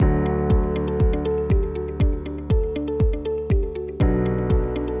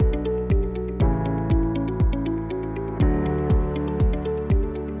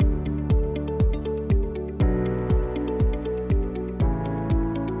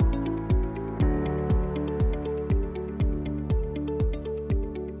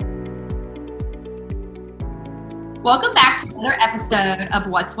Welcome back to another episode of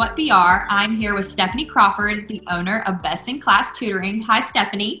What's What BR. I'm here with Stephanie Crawford, the owner of Best in Class Tutoring. Hi,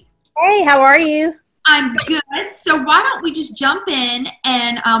 Stephanie. Hey, how are you? I'm good. So why don't we just jump in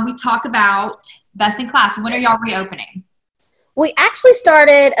and we talk about Best in Class. When are y'all reopening? We actually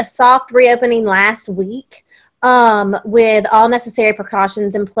started a soft reopening last week with all necessary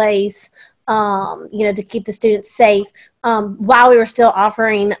precautions in place, to keep the students safe while we were still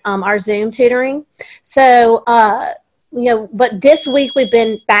offering our Zoom tutoring. So, but this week we've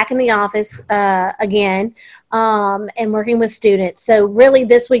been back in the office again and working with students. So really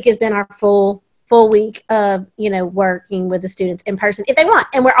this week has been our full week of, working with the students in person if they want.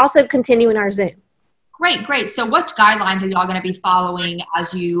 And we're also continuing our Zoom. Great. So what guidelines are y'all going to be following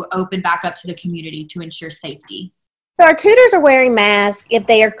as you open back up to the community to ensure safety? So our tutors are wearing masks if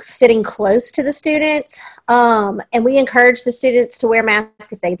they are sitting close to the students, and we encourage the students to wear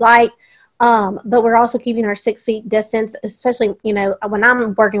masks if they'd like, but we're also keeping our 6 feet distance, especially, when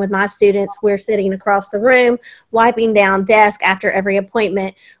I'm working with my students, we're sitting across the room, wiping down desk after every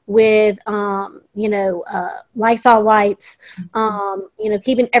appointment with, Lysol wipes,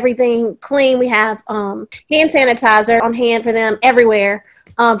 keeping everything clean. We have hand sanitizer on hand for them everywhere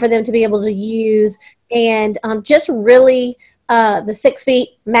for them to be able to use. And just really the 6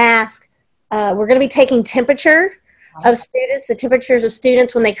 feet mask. We're going to be taking temperature of students, the temperatures of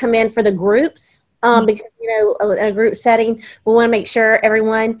students when they come in for the groups. Because, in a group setting, we want to make sure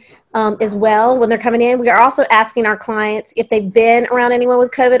everyone is well when they're coming in. We are also asking our clients if they've been around anyone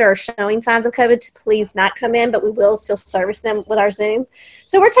with COVID or showing signs of COVID to please not come in, but we will still service them with our Zoom.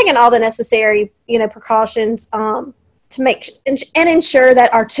 So we're taking all the necessary, precautions to make and ensure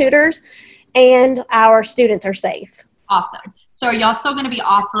that our tutors and our students are safe. Awesome. So are y'all still going to be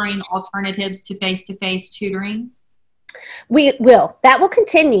offering alternatives to face-to-face tutoring? We will. That will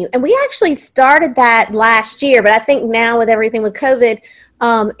continue. And we actually started that last year, but I think now with everything with COVID,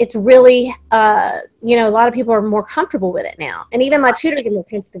 it's really, a lot of people are more comfortable with it now. And even my tutors are more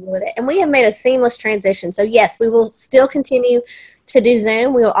comfortable with it. And we have made a seamless transition. So yes, we will still continue to do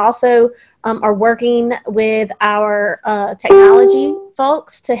Zoom. We will also are working with our technology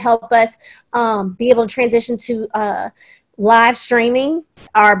folks to help us be able to transition to live streaming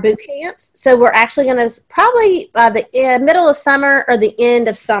our boot camps. So we're actually going to probably by the middle of summer or the end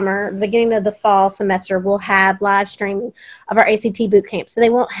of summer, beginning of the fall semester, we'll have live streaming of our ACT boot camp. So they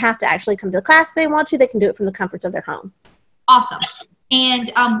won't have to actually come to the class if they want to. They can do it from the comforts of their home. Awesome.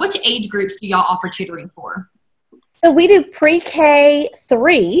 And which age groups do y'all offer tutoring for? So we do pre-K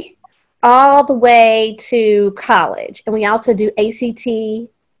 3 all the way to college. And we also do ACT,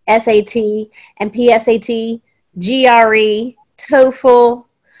 SAT, and PSAT, GRE, TOEFL,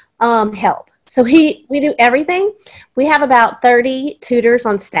 help. So we do everything. We have about 30 tutors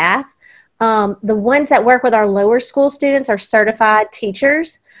on staff. The ones that work with our lower school students are certified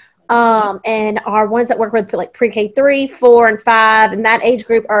teachers. And our ones that work with like pre-K 3, 4, and 5, and that age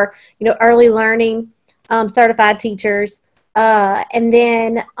group are, early learning certified teachers. And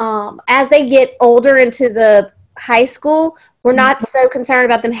then as they get older into the high school, we're not so concerned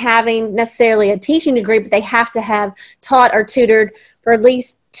about them having necessarily a teaching degree, but they have to have taught or tutored for at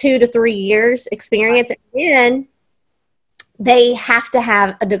least 2 to 3 years experience. And then they have to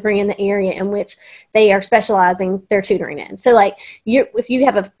have a degree in the area in which they are specializing their tutoring in. So like if you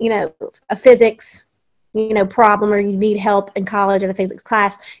have a physics, problem, or you need help in college in a physics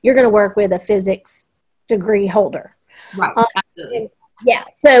class, you're going to work with a physics degree holder. Right. Absolutely. Yeah.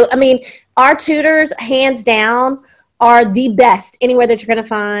 So, our tutors, hands down, are the best anywhere that you're going to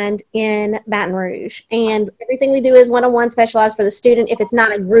find in Baton Rouge. And everything we do is one-on-one specialized for the student if it's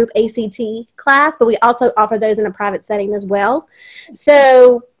not a group ACT class, but we also offer those in a private setting as well.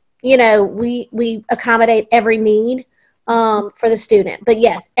 So, we accommodate every need for the student. But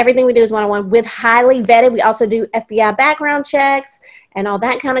yes, everything we do is one-on-one with highly vetted. We also do FBI background checks and all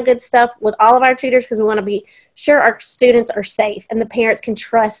that kind of good stuff with all of our tutors because we want to be sure our students are safe and the parents can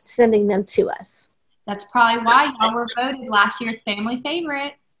trust sending them to us. That's probably why y'all were voted last year's family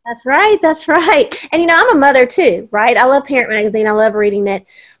favorite. That's right. And, I'm a mother too, right? I love Parent Magazine. I love reading it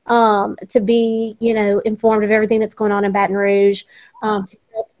to be, informed of everything that's going on in Baton Rouge to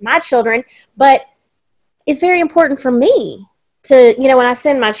help my children. But it's very important for me to, when I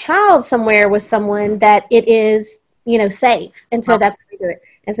send my child somewhere with someone that it is, safe. And so that's how we do it.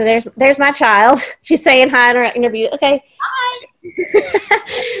 And so there's my child. She's saying hi in our interview. Okay. Hi.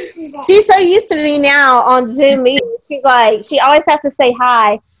 She's so used to me now on Zoom meetings. She's like, she always has to say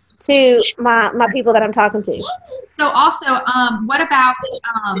hi to my people that I'm talking to. So also, what about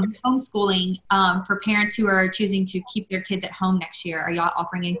homeschooling for parents who are choosing to keep their kids at home next year? Are y'all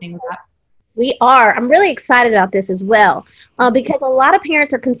offering anything with that? We are. I'm really excited about this as well because a lot of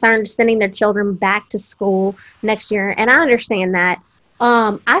parents are concerned sending their children back to school next year, and I understand that.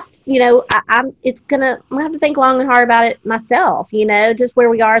 I'm. I'm gonna have to think long and hard about it myself. Just where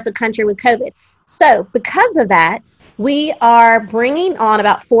we are as a country with COVID. So because of that, we are bringing on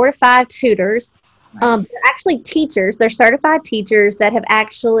about 4 to 5 tutors. They're actually teachers. They're certified teachers that have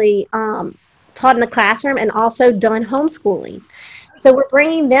actually taught in the classroom and also done homeschooling. So we're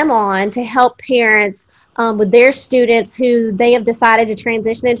bringing them on to help parents with their students who they have decided to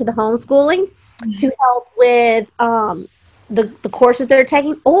transition into the homeschooling to help with the courses they're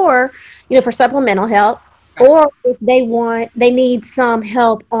taking, or for supplemental help, or if they need some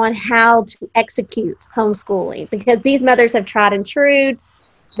help on how to execute homeschooling, because these mothers have tried and true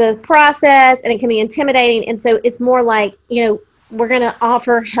the process and it can be intimidating. And so it's more like, we're going to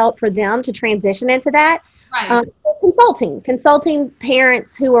offer help for them to transition into that. Right. Consulting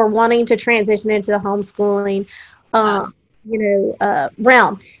parents who are wanting to transition into the homeschooling,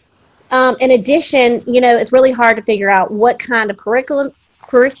 realm. In addition, it's really hard to figure out what kind of curriculum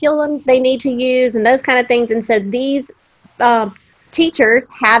they need to use and those kind of things. And so these teachers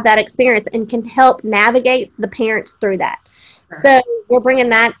have that experience and can help navigate the parents through that. So we're bringing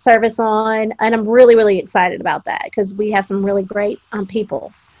that service on, and I'm really, really excited about that because we have some really great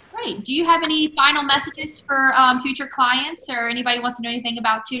people. Great. Do you have any final messages for future clients or anybody who wants to know anything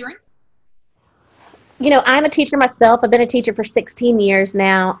about tutoring? I'm a teacher myself. I've been a teacher for 16 years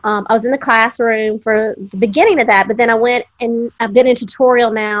now. I was in the classroom for the beginning of that, but then I went and I've been in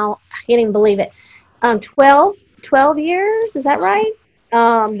tutorial now. I can't even believe it. 12 years. Is that right?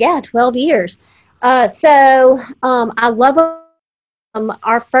 12 years. I love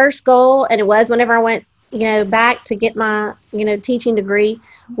our first goal, and it was whenever I went, back to get my, teaching degree,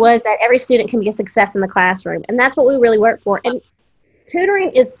 was that every student can be a success in the classroom. And that's what we really work for. And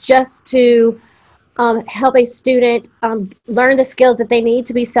tutoring is just to help a student learn the skills that they need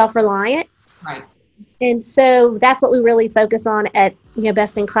to be self-reliant. Right. And so that's what we really focus on at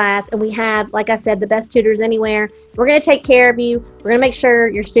Best in Class. And we have, like I said, the best tutors anywhere. We're going to take care of you. We're going to make sure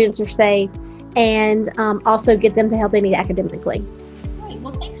your students are safe, and also get them the help they need academically. Great.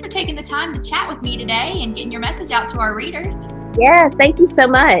 Well, thanks for taking the time to chat with me today and getting your message out to our readers. Yes, thank you so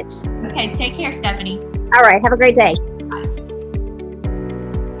much. Okay, take care, Stephanie. All right, have a great day.